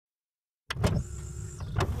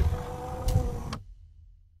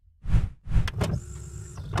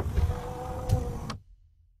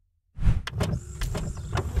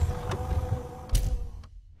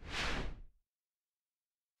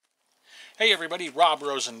Hey everybody, Rob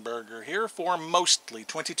Rosenberger here for Mostly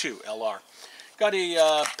 22 LR. Got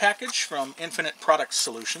a package from Infinite Product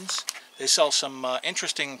Solutions. They sell some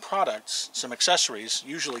interesting products, some accessories,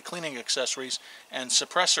 usually cleaning accessories and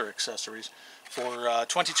suppressor accessories for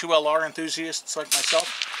 22 LR enthusiasts like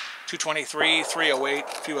myself, 223, 308, a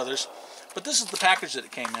few others. But this is the package that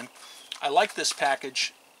it came in. I like this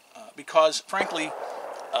package because, frankly,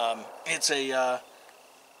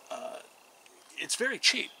 it's very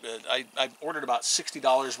cheap. I ordered about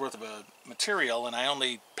 $60 worth of material, and I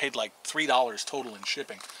only paid like $3 total in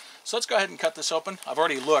shipping. So let's go ahead and cut this open. I've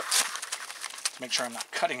already looked to make sure I'm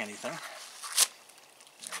not cutting anything.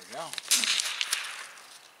 There we go.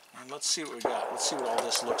 And let's see what we got. Let's see what all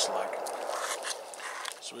this looks like.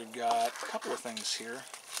 So we've got a couple of things here.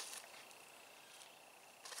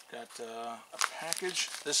 Got a package.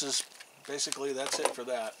 This is basically, that's it for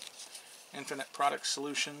that. Infinite Product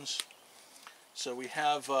Solutions. So we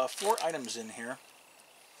have 4 items in here.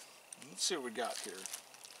 Let's see what we got here.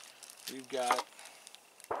 We've got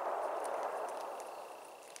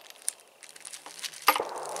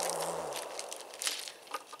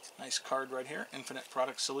nice card right here, Infinite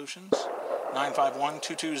Product Solutions,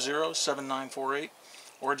 951-220-7948,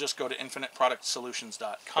 or just go to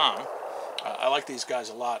infiniteproductsolutions.com. I like these guys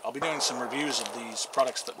a lot. I'll be doing some reviews of these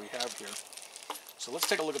products that we have here. So let's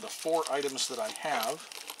take a look at the 4 items that I have.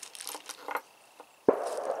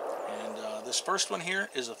 This first one here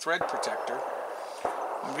is a thread protector.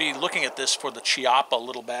 I'm going to be looking at this for the Chiappa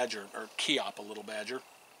Little Badger, or Chiappa Little Badger.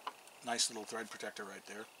 Nice little thread protector right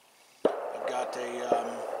there. I've got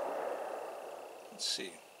a, let's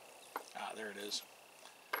see, there it is.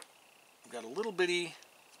 I've got a little bitty,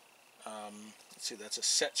 let's see, that's a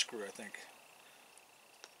set screw, I think.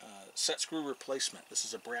 Set screw replacement. This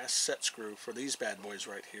is a brass set screw for these bad boys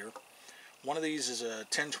right here. One of these is a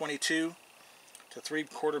 1022 to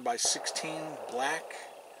 3/4 by 16 black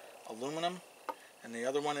aluminum, and the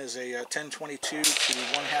other one is a 1022 to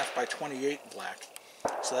 1/2 by 28 black.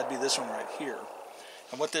 So that'd be this one right here.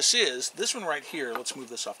 And what this one right here, let's move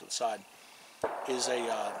this off to the side, is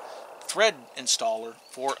a thread installer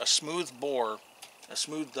for a smooth bore, a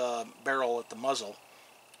smooth barrel at the muzzle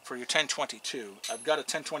for your 1022. I've got a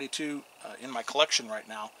 1022 in my collection right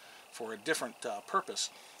now for a different purpose.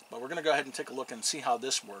 But we're going to go ahead and take a look and see how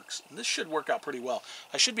this works. And this should work out pretty well.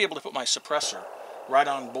 I should be able to put my suppressor right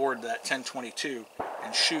on board that 1022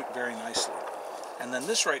 and shoot very nicely. And then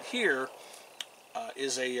this right here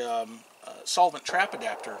is a solvent trap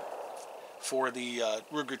adapter for the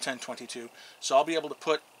Ruger 1022. So I'll be able to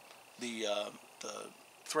put the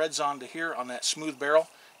threads onto here on that smooth barrel,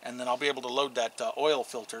 and then I'll be able to load that oil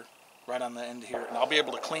filter right on the end here, and I'll be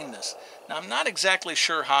able to clean this. Now I'm not exactly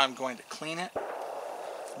sure how I'm going to clean it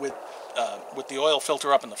with the oil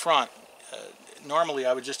filter up in the front. Normally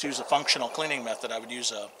I would just use a functional cleaning method. I would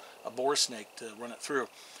use a bore snake to run it through.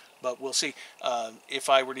 But we'll see. If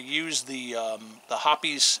I were to use the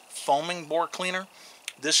Hoppy's foaming bore cleaner,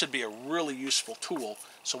 this should be a really useful tool.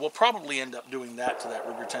 So we'll probably end up doing that to that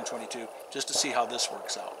Ruger 1022 just to see how this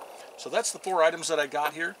works out. So that's the 4 items that I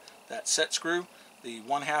got here. That set screw, the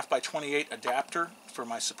 1/2 by 28 adapter for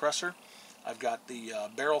my suppressor. I've got the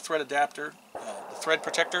barrel thread adapter, the thread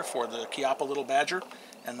protector for the Chiappa Little Badger,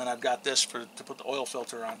 and then I've got this to put the oil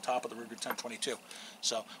filter on top of the Ruger 1022.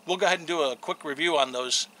 So we'll go ahead and do a quick review on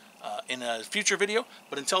those in a future video,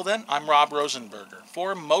 but until then, I'm Rob Rosenberger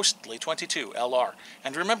for Mostly 22 LR.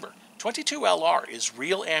 And remember, 22 LR is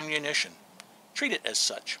real ammunition. Treat it as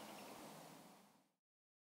such.